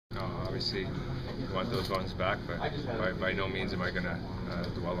obviously we want those ones back, but by no means am I going to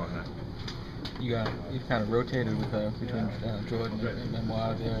dwell on that. You've kind of rotated with between Jordan and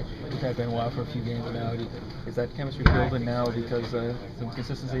Benoit there. You've had Benoit for a few games now. Is that chemistry building now because some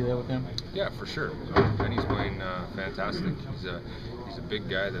consistency there with him? Yeah, for sure. Benny's playing fantastic. He's a big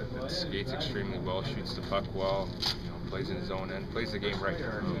guy that skates extremely well, shoots the puck well, plays in his own end, plays the game right.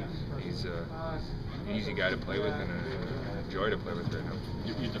 He's an easy guy to play with and a joy to play with right now.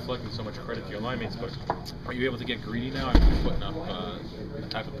 You're deflecting so much credit to your line mates, but are you able to get greedy now? I mean, you're putting up the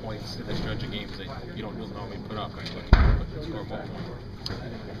type of points in this stretch of games that you don't normally put up. Are you looking to score more points?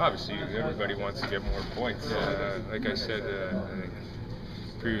 Obviously, everybody wants to get more points. Like I said,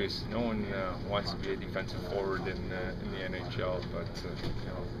 no one wants to be a defensive forward in the NHL, but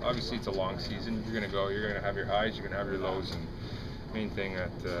obviously it's a long season. You're going to have your highs, you're going to have your lows, and main thing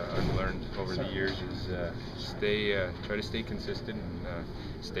that I've learned over the years is try to stay consistent and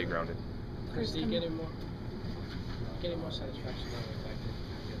stay grounded. Chris, are you getting more satisfaction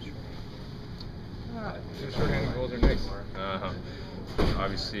now with Shorthanded goals are nice.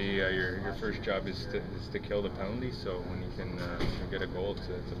 Obviously, your first job is to kill the penalty. So when you can get a goal,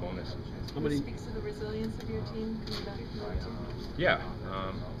 it's a bonus. It speaks to the resilience of your team coming back from that too. Yeah,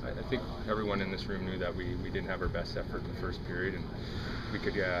 I think everyone in this room knew that we didn't have our best effort in the first period, and we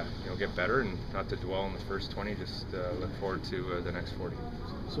could get better and not to dwell on the first 20. Just look forward to the next 40.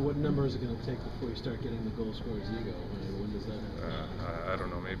 So what number is it going to take before you start getting the goal scorer's ego? When does that happen? I don't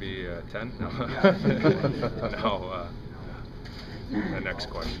know, maybe 10? No. No. The next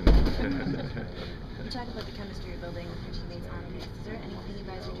question. You talk about the chemistry you're building with your teammates on the ice. Is there anything you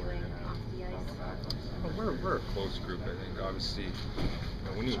guys are doing off the ice? Well, we're a close group. I think obviously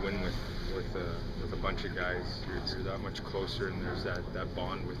when you win with a bunch of guys, you're that much closer, and there's that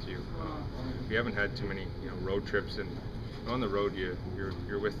bond with you. We haven't had too many road trips, and on the road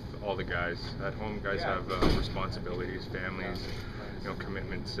you're with all the guys. At home, guys have responsibilities, families,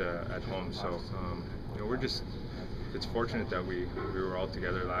 commitments at home. So it's fortunate that we were all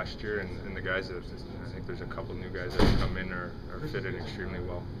together last year, and the guys I think there's a couple new guys that have come in are fitted extremely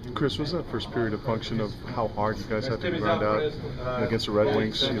well. Chris, was that first period a function of how hard you guys had to ground out against the Red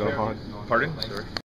Wings? Hard? Pardon? Sorry.